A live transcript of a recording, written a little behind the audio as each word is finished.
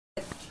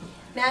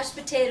mashed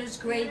potatoes,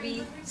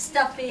 gravy,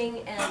 stuffing,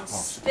 and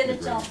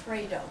spinach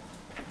Alfredo.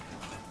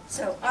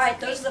 So, all right,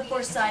 those are the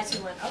 4 sides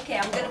we went. Okay,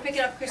 I'm going to pick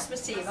it up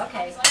Christmas Eve.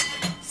 Okay.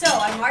 So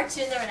I marched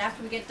in there, and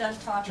after we get done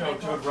talking,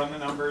 Joe would run the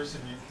numbers,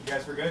 and you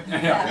guys were good?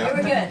 Yeah,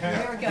 we were good.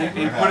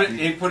 We were good.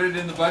 He put it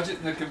in the budget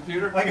in the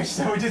computer? Like I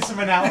said, we did some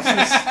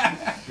analysis.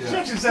 She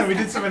actually said we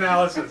did some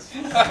analysis.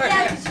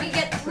 Yeah, because we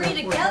get 3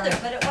 together,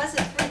 but it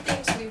wasn't 3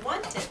 things we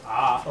wanted.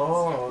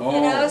 Oh.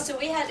 You know, so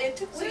we had, it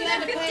took So you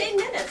about had to 15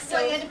 minutes. So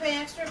you had to pay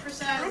extra for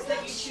sides I'm that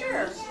not you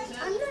sure. choose?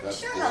 I'm not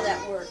sure how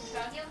that worked.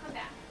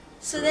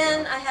 So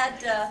then I had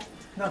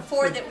the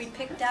 4 that we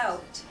picked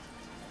out.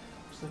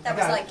 That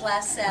was like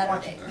last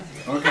Saturday.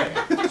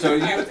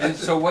 Okay.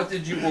 So what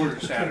did you order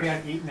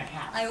Saturday?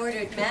 I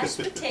ordered mashed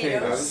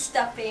potatoes,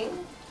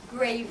 stuffing,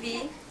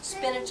 gravy,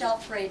 spinach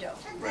Alfredo.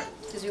 Right.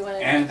 Because we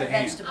wanted And a the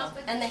ham. vegetable.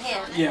 And the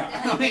ham. Yeah.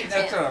 Honey baked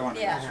That's ham. what I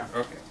wanted. Yeah.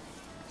 Okay.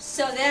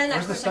 So then, of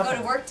Where's the course, I go to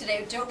stuffing? work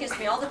today. Joe gives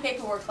me all the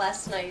paperwork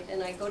last night,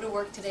 and I go to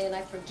work today and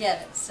I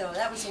forget it. So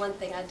that was one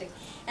thing I did.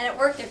 And at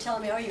work, they're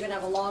telling me, oh, you're going to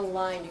have a long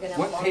line. You're going to have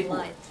What a long paperwork?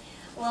 line.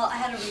 Well, I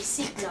had a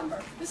receipt number.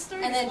 This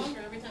story And is then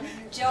longer every time I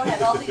hear it. Joe had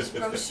all these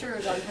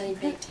brochures on honey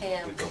baked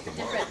ham,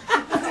 different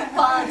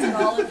coupons and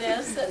all of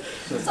this. And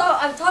so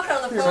I'm talking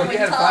on the phone So you with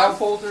had a Tom. file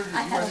folder?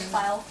 I had a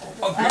file folder.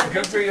 Oh,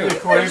 good for you.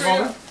 Recording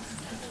folder?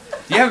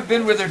 You haven't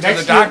been with her to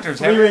Next the doctor's,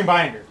 have you? 3-ring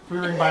binder.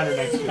 3-ring binder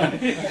next year.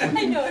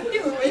 I know, if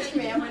you were with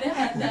me, I would have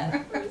had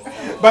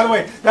that. By the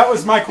way, that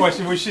was my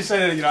question. When she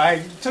said, you know,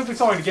 I took me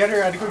so long to get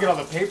her, I had to go get all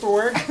the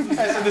paperwork. I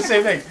said the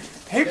same thing.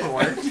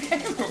 Paperwork?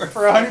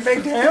 For a honey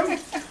baked ham?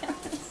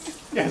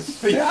 Yes,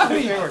 please.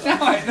 Paperwork. Now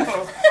I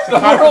know. The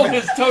world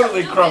has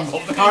totally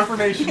crumbled.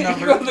 Confirmation You go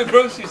number. to the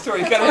grocery store,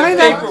 you gotta I have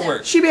know.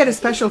 paperwork. She made a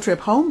special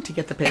trip home to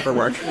get the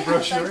paperwork. So I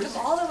brochures?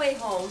 took all the way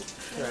home,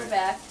 and go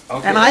back.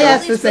 Okay. And I All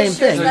asked the these same brochures,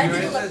 thing. So I you're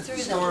did in look the through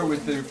store them.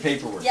 with the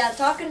paperwork. Yeah,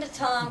 talking to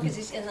Tom,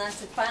 because and I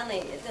said,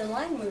 finally, the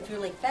line moved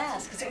really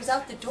fast, because it was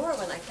out the door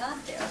when I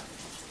got there.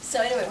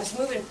 So anyway, it was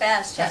moving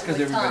fast, That's chatting because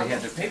with Tom. everybody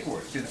had their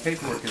paperwork. See, the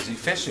paperwork is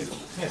efficient.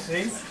 Yeah,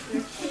 see?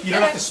 You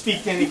don't have to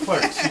speak to any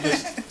clerks. You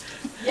just,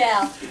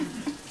 Yeah.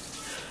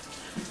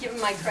 Give him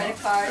my credit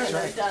card and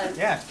I'm done.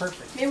 yeah, it's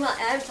perfect. Meanwhile,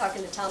 I'm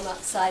talking to Tom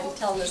outside and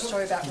telling the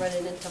story about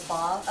running into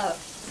Bob. Oh,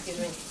 excuse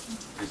me.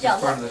 Is Yeah,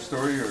 this part of look. the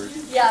story, or?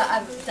 Yeah,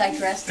 I've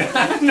digressed. Are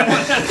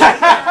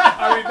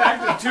we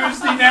back to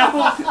Tuesday now?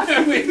 Well,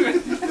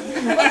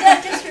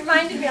 that just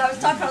reminded me, I was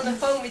talking on the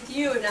phone with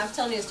you, and I was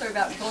telling you a story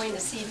about going to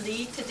see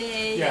Lee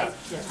today. Yeah.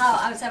 And how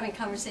I was having a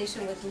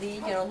conversation with Lee,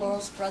 you know,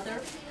 Laurel's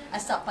brother. I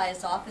stopped by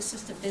his office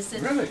just to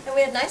visit. Really? And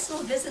we had a nice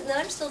little visit, and then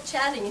I'm still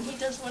chatting, and he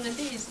does one of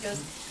these. He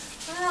goes,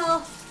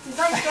 well, he's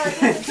like going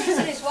on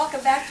Tuesday, he's walking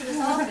back to his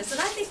office,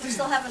 and I think we're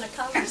still having a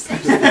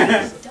conversation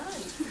when he's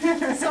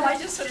done. So I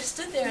just sort of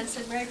stood there and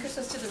said, Merry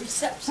Christmas to the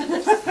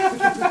receptionist.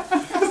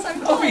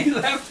 Oh, he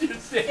left you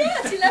there.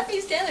 Yes, he left me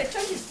standing there,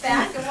 turned his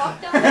back and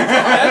walked out.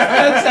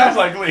 That sounds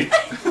like Lee.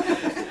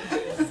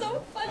 It's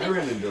so funny. I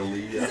ran into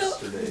Lee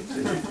yesterday,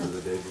 too, or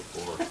the day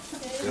before.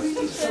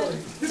 Yesterday. So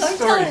This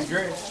story is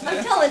great.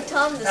 I'm telling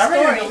Tom the I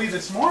ran into story. Lee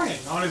this morning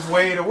on his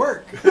way to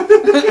work. Is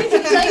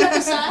that you on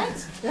the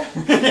sides?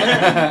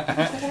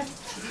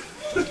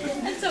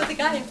 And so the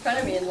guy in front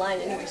of me in line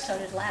anyway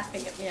started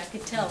laughing at me. I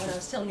could tell when I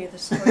was telling you the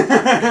story. And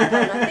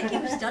I think he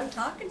was done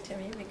talking to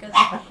me because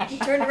he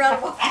turned around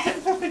and walked. I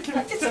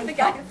could see the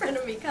guy in front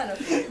of me kind of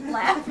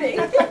laughing.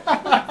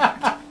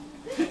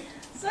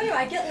 So anyway,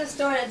 I get in the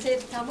store and I say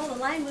to Tom, well, the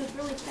line moves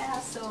really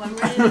fast, so I'm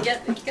ready to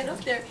get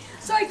up there.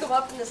 So I go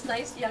up and this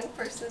nice young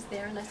person's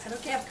there, and I said,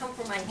 okay, I've come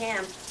for my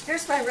ham.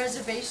 Here's my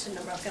reservation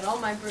number. I've got all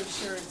my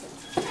brochures.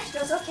 And she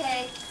goes,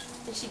 okay.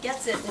 And she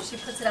gets it, and she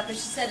puts it up, and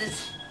she said,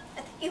 I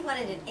think you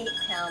wanted an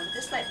 8-pound, but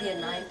this might be a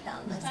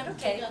 9-pound. I said,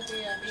 okay.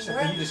 So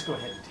can you just go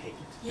ahead and take it?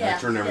 Yeah,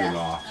 Turn everything yeah.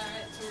 off.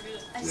 Alright, so we're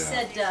good. I Yeah.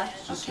 said,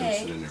 It's just gonna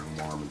sit okay. in there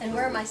warm. And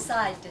where are my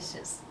side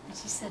dishes? And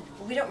she said,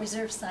 well, we don't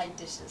reserve side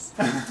dishes.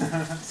 So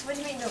what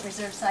do you mean don't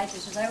reserve side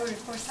dishes? I ordered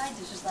 4 side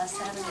dishes last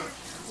Saturday.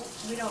 "Well,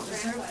 we don't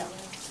reserve them.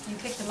 You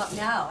pick them up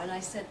now. And I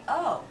said,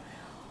 oh,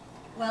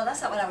 well,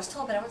 that's not what I was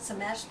told, but I want some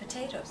mashed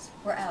potatoes.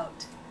 We're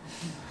out.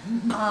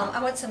 I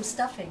want some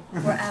stuffing.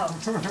 We're out.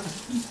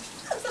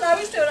 That's what I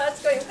was doing. I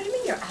was going, what do you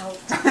mean you're out?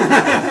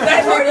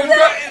 I ordered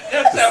that.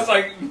 That sounds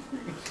like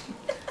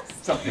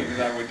something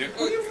that I would do.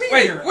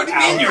 Wait, you're what do you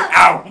mean you're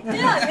out?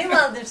 Yeah,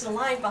 meanwhile, there's a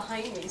line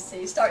behind me,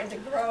 see, starting to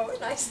grow.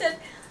 And I said,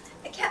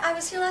 I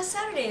was here last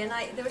Saturday, and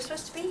they were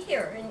supposed to be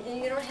here, and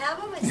you don't have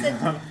them? I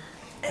said,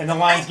 And the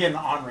line's getting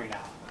ornery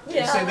now.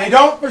 yeah. They say they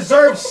don't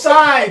reserve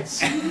sides.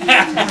 Just take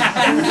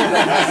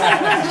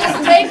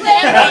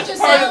that, just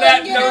Part of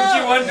that, get don't out.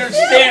 you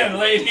understand,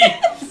 lady?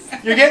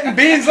 You're getting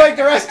beans like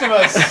the rest of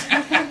us.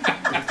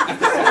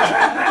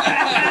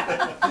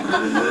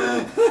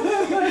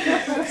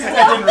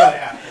 That didn't really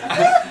happen.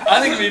 I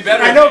think it'd be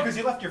better. I know because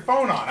you left your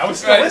phone on. I was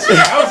still Right. listening.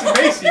 I was in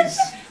Macy's.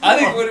 I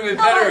think it would have been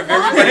better if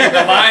everybody in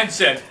the line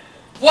said,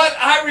 "What?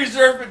 I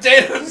reserve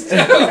potatoes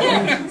too."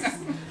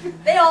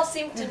 They all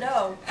seemed to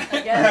know,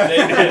 I guess. They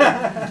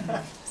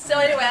did. So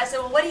anyway, I said,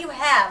 well, what do you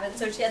have? And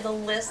so she had the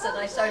list, and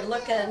I started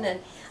looking, and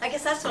I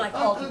guess that's when I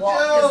called Uncle Walt,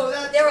 Joe, 'cause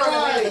that's they were on the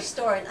way to the right.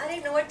 store, and I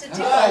didn't know what to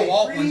do. Oh,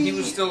 Walt, when he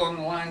was still on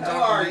the line How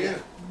are talking to you?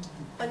 you.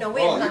 Oh, no,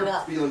 we Oh, had hung you're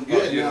up. feeling Oh,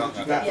 good you now hung that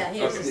you up. got Yeah,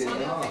 he was custody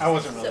just- off. I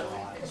wasn't really So,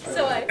 alive.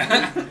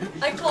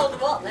 so I called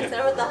Walt, and I said,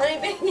 I'm at the Honey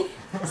Bee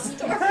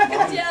store.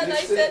 Yeah, and I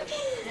said,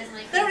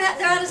 they're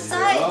out of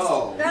sides.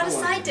 Oh, They're out of you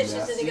side want dishes,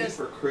 and he messy goes,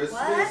 for Christmas?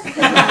 what?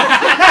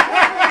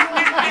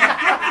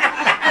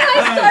 And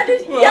I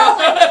started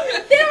yelling,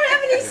 they don't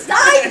have any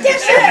side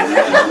dishes!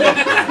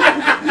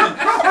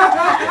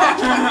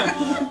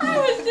 I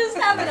was just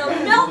having a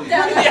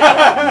meltdown.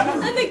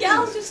 And the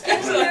gals just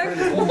kept there.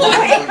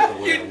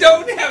 What? You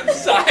don't have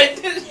side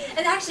dishes?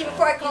 And actually,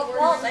 before I called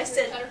Walt, I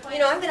said, you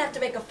know, I'm going to have to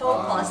make a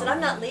phone call. I said, I'm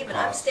not leaving.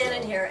 I'm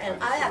standing here,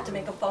 and I have to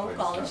make a phone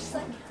call. And she's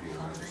like, fine.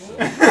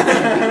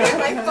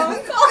 My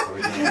phone call.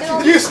 And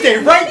all You these stay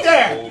people- right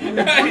there.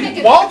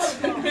 Walt,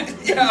 they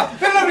Yeah.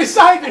 don't have any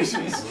side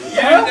dishes.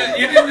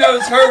 You didn't know it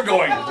was her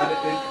going. But it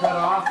cut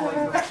off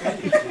like the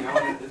face, you know,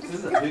 and it's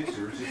in the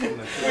pictures. You can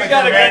We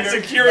gotta get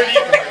security.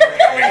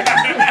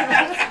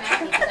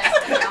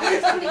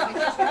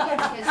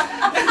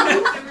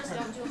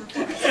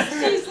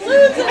 She's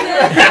losing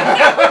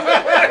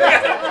it.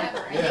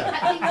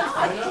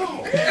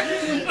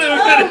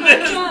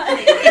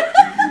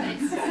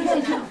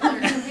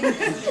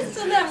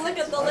 So then I'm looking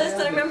at the list,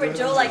 and I remember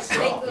Joe likes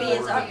baked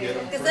beans.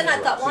 Because then I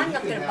thought, well, I'm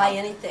not going to buy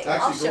anything.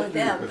 I'll show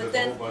them. But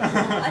then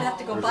I'd have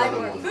to go buy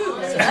more food,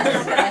 so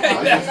that's not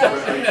going to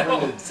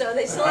happen. So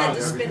they still had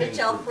the spinach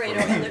Alfredo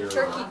and the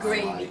turkey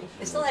gravy.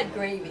 They still had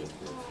gravy.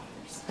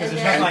 There's And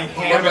nothing then, like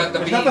What ham. about the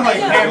There's meat? nothing like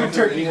ham and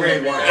turkey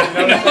gravy.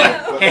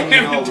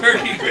 Ham and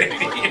turkey gravy.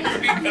 Here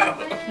we go.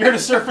 You heard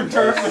of surf and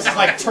turf? This is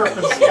like turf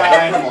and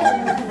sky.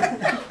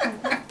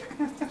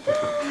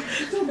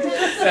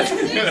 That's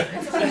good.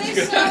 That's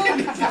good.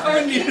 I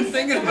wasn't even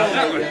thinking about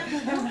that one.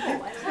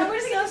 How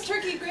is those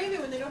turkey gravy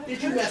when they don't have?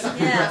 Did you mess up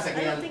your yeah, dress I don't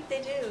again? think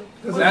they do.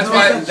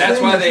 That's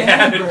why they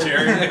had it,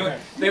 Jerry.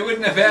 They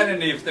wouldn't have had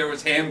any if there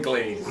was ham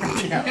glaze.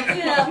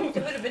 Yeah, it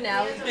would have been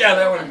out. Yeah,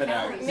 that would have been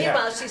out.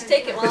 Meanwhile, she's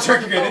taking while The I'm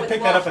on turkey the gravy, phone they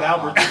pick with that up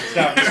Walt. at Albertsons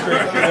down the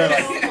street. They're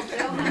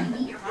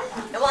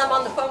like, And while I'm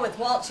on the phone with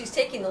Walt, she's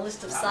taking the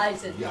list of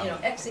sides and, you know,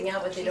 Xing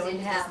out what they don't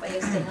have, I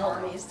guess, to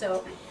help me,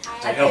 so.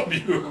 To help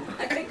you.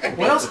 I picked the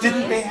what else baked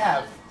didn't they beans.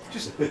 have?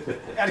 Just out of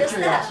Just that.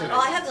 curiosity. Oh,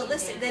 I have the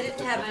list, they didn't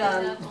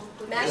have,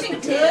 mashed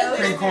potatoes.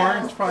 Cream corn,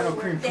 there's probably no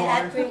cream They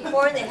had corn. cream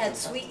corn, they had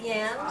sweet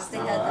yams, they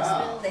had the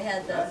spinach, they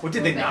had the What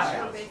did they not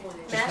have?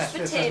 mashed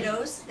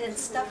potatoes and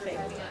stuffing.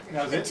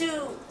 That was The it?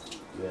 two,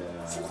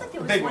 Yeah. seems like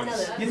there was Big one ones.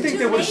 other. You'd The think two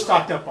they would have main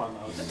stocked up on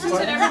those.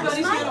 That was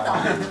my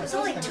thought. It was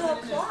only 2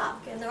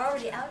 o'clock and they're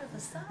already out of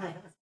the side.